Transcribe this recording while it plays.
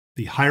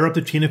The higher up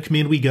the chain of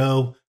command we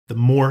go, the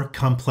more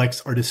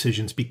complex our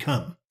decisions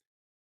become.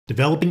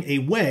 Developing a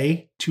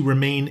way to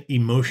remain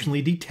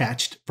emotionally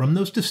detached from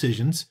those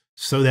decisions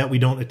so that we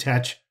don't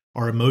attach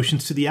our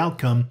emotions to the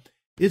outcome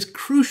is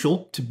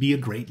crucial to be a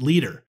great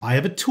leader. I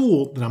have a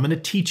tool that I'm going to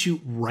teach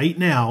you right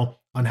now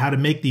on how to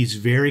make these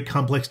very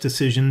complex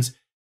decisions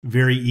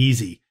very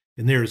easy.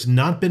 And there has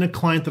not been a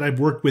client that I've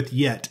worked with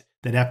yet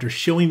that after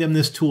showing them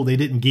this tool, they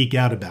didn't geek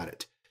out about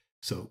it.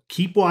 So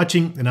keep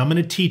watching, and I'm going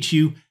to teach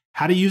you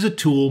how to use a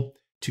tool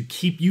to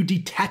keep you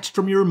detached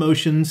from your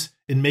emotions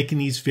in making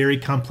these very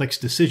complex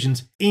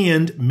decisions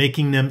and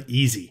making them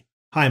easy.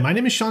 Hi, my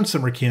name is Shawn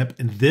Sommerkamp,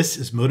 and this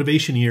is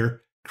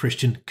Motivationeer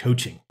Christian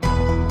Coaching.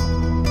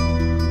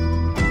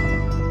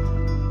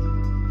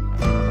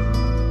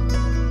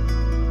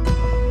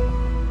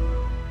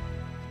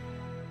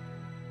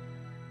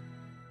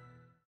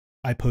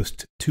 I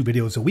post 2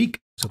 videos a week,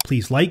 so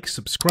please like,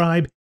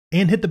 subscribe,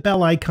 and hit the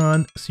bell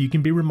icon so you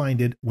can be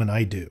reminded when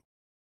I do.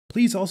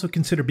 Please also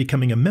consider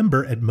becoming a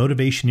member at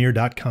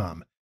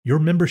Motivationeer.com. Your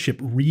membership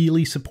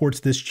really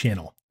supports this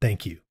channel.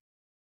 Thank you.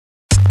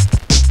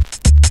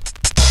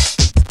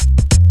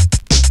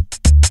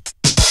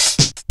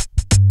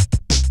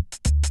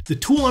 The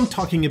tool I'm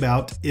talking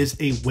about is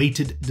a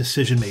weighted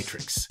decision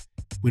matrix.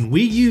 When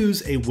we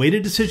use a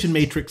weighted decision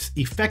matrix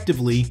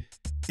effectively,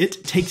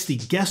 it takes the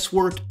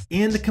guesswork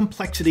and the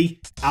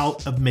complexity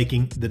out of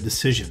making the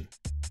decision,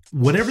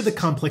 whatever the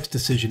complex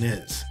decision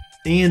is.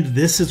 And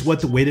this is what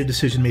the weighted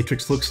decision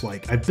matrix looks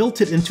like. I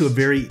built it into a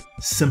very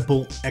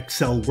simple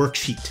Excel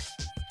worksheet.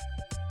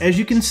 As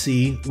you can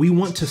see, we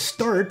want to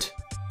start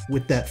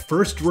with that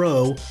first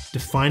row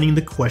defining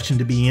the question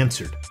to be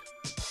answered.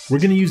 We're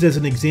going to use as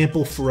an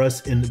example for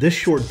us in this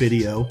short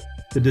video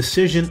the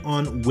decision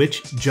on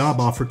which job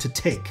offer to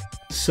take.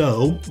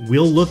 So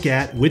we'll look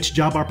at which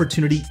job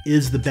opportunity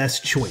is the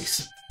best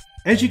choice.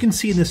 As you can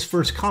see in this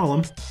first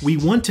column, we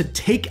want to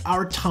take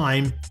our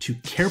time to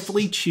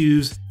carefully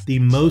choose the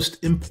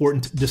most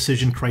important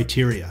decision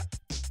criteria.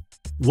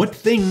 What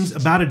things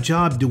about a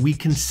job do we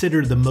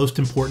consider the most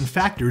important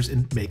factors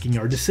in making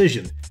our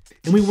decision?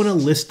 And we want to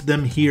list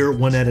them here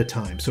one at a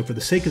time. So for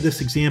the sake of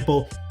this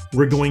example,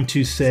 we're going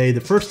to say the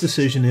first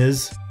decision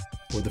is,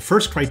 or the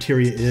first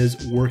criteria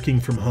is working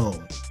from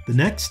home. The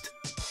next,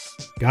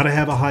 gotta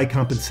have a high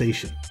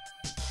compensation.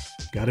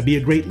 Gotta be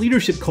a great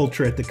leadership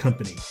culture at the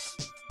company.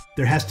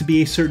 There has to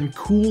be a certain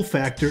cool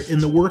factor in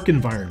the work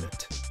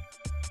environment.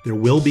 There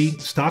will be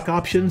stock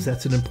options.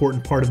 That's an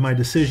important part of my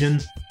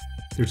decision.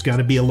 There's got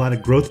to be a lot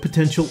of growth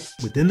potential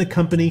within the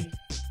company,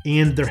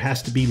 and there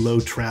has to be low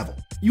travel.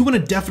 You want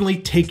to definitely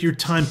take your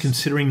time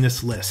considering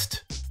this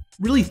list.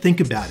 Really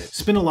think about it.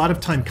 Spend a lot of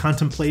time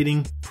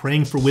contemplating,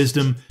 praying for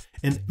wisdom,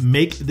 and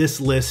make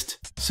this list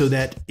so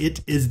that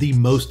it is the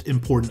most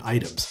important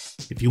items.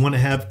 If you want to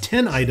have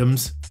 10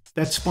 items,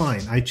 that's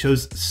fine. I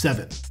chose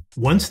 7.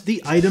 Once the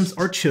items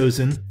are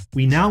chosen,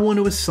 we now want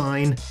to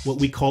assign what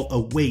we call a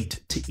weight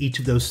to each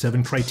of those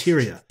 7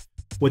 criteria.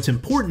 What's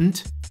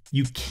important,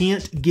 you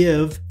can't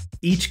give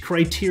each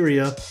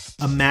criteria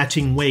a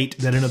matching weight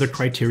that another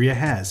criteria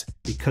has.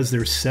 Because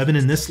there's 7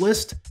 in this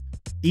list,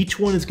 each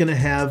one is going to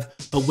have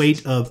a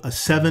weight of a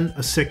 7,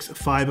 a 6, a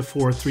 5, a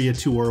 4, a 3, a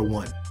 2, or a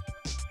 1.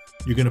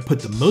 You're going to put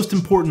the most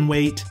important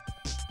weight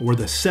or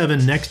the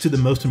 7 next to the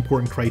most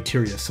important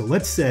criteria. So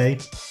let's say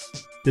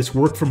this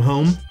work from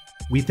home,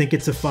 we think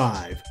it's a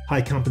 5.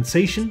 High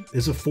compensation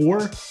is a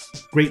 4.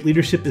 Great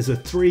leadership is a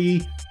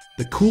 3.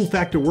 The cool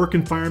factor work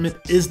environment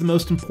is the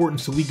most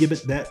important, so we give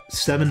it that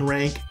 7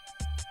 rank.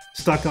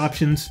 Stock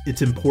options,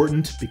 it's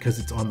important because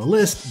it's on the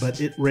list, but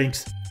it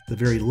ranks the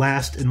very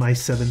last in my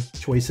 7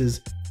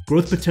 choices.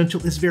 Growth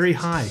potential is very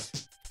high,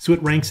 so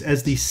it ranks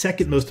as the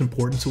second most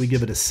important, so we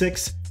give it a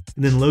 6.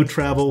 And then low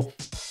travel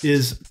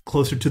is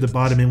closer to the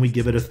bottom and we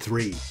give it a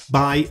 3.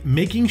 By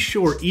making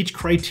sure each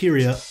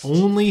criteria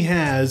only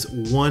has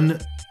one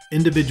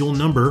individual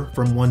number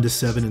from 1 to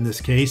 7 in this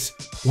case,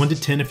 1 to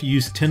 10 if you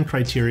use 10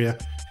 criteria,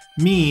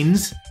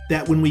 means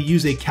that when we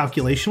use a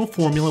calculational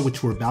formula,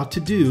 which we're about to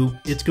do,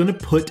 it's going to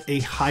put a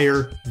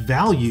higher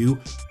value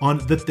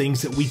on the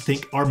things that we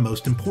think are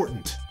most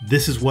important.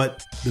 This is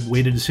what the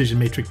weighted decision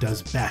matrix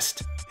does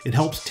best. It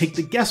helps take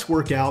the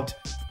guesswork out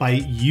by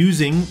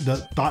using the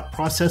thought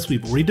process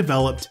we've already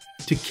developed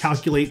to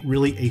calculate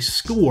really a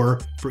score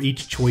for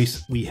each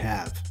choice we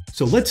have.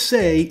 So let's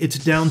say it's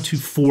down to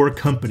 4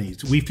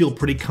 companies. We feel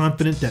pretty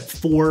confident that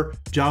 4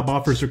 job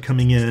offers are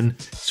coming in.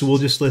 So we'll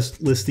just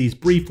list these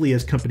briefly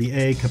as Company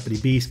A, Company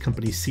B,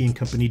 Company C, and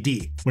Company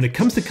D. When it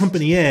comes to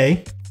Company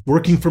A,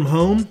 working from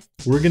home,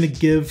 we're going to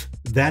give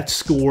that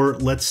score,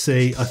 let's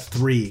say, a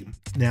 3.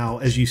 Now,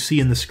 as you see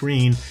in the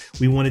screen,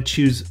 we want to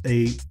choose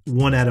a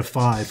 1 out of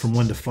 5 from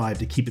 1 to 5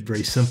 to keep it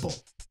very simple.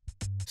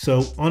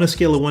 So on a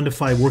scale of 1 to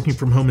 5, working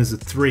from home is a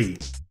 3.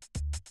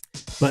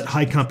 But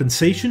high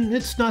compensation,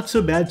 it's not so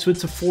bad, so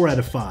it's a 4 out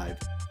of 5.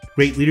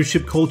 Great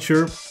leadership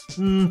culture,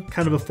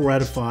 kind of a 4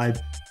 out of 5.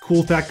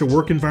 Cool factor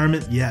work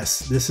environment, yes,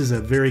 this is a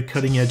very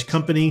cutting edge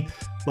company.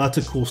 Lots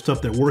of cool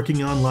stuff they're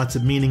working on, lots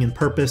of meaning and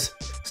purpose.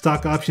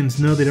 Stock options,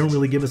 no, they don't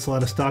really give us a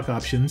lot of stock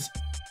options.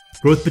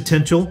 Growth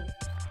potential,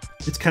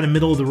 it's kind of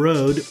middle of the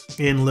road.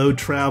 And low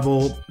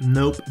travel,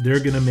 nope, they're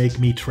going to make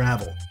me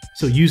travel.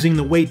 So using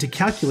the weight to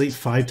calculate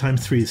 5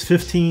 times 3 is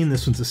 15.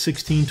 This one's a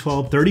 16,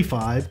 12,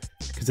 35,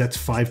 because that's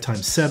 5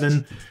 times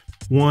 7,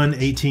 1,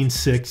 18,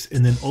 6,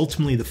 and then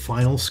ultimately the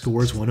final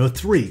score is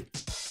 103.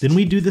 Then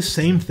we do the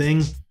same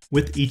thing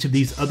with each of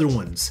these other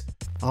ones.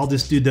 I'll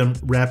just do them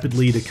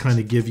rapidly to kind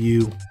of give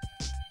you,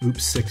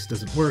 oops, 6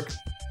 doesn't work,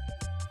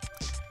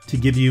 to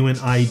give you an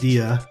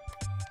idea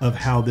of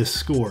how this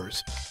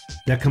scores.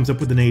 That comes up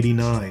with an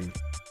 89.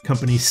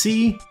 Company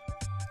C,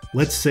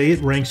 let's say it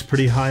ranks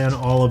pretty high on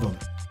all of them.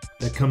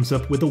 That comes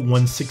up with a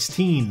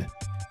 116.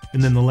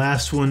 And then the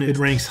last one, it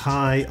ranks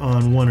high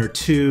on 1 or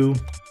 2,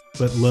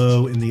 but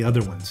low in the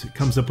other ones. It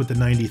comes up with a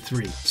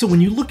 93. So when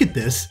you look at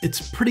this,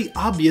 it's pretty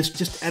obvious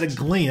just at a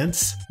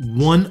glance,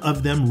 one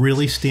of them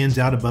really stands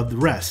out above the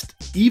rest.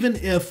 Even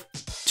if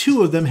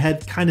 2 of them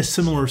had kind of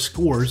similar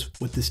scores,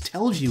 what this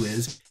tells you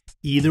is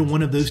either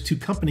one of those 2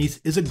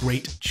 companies is a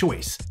great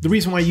choice. The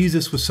reason why I use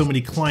this with so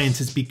many clients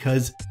is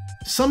because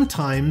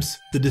sometimes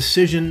the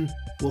decision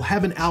will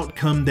have an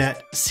outcome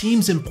that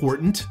seems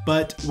important,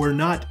 but we're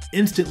not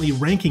instantly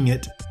ranking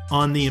it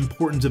on the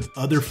importance of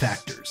other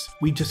factors.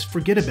 We just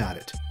forget about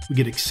it. We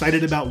get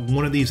excited about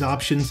one of these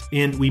options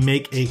and we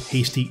make a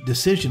hasty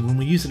decision. When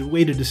we use a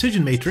weighted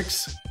decision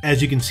matrix,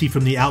 as you can see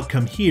from the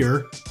outcome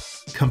here,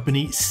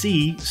 Company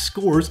C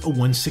scores a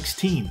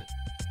 116.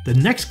 The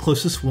next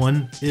closest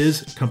one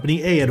is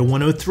Company A at a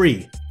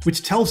 103,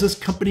 which tells us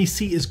Company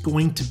C is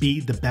going to be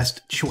the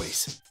best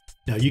choice.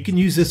 Now you can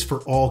use this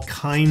for all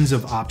kinds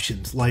of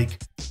options, like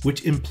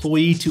which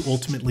employee to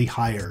ultimately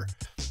hire,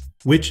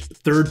 which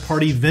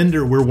third-party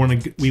vendor we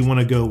want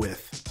to go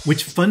with,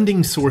 which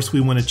funding source we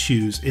want to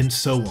choose, and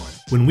so on.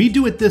 When we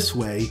do it this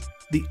way,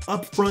 the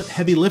upfront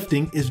heavy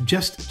lifting is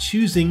just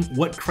choosing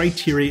what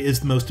criteria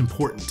is the most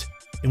important.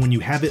 And when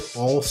you have it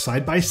all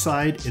side by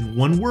side in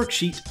one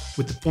worksheet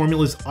with the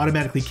formulas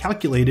automatically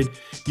calculated,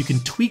 you can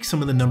tweak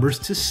some of the numbers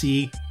to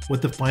see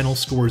what the final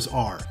scores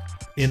are.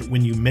 And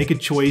when you make a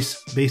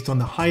choice based on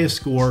the highest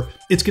score,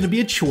 it's going to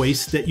be a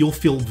choice that you'll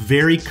feel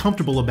very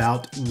comfortable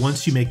about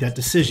once you make that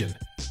decision.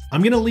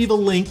 I'm going to leave a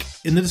link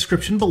in the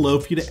description below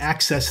for you to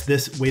access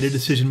this weighted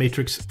decision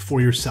matrix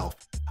for yourself.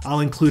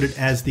 I'll include it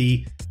as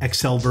the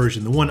Excel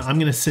version. The one I'm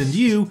going to send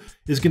you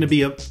is going to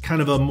be a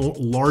kind of a more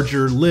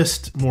larger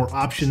list, more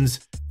options,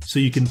 so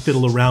you can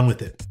fiddle around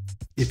with it.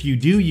 If you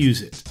do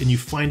use it and you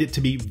find it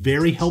to be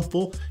very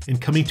helpful in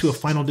coming to a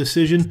final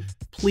decision,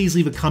 please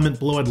leave a comment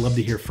below. I'd love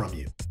to hear from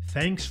you.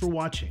 Thanks for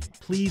watching.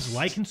 Please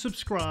like and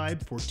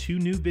subscribe for 2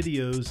 new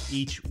videos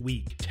each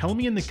week. Tell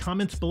me in the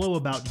comments below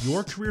about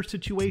your career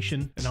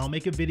situation and I'll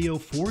make a video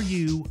for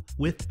you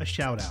with a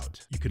shout out.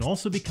 You can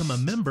also become a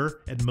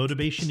member at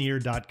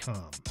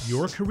Motivationeer.com.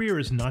 Your career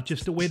is not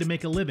just a way to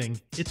make a living,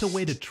 it's a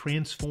way to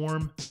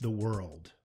transform the world.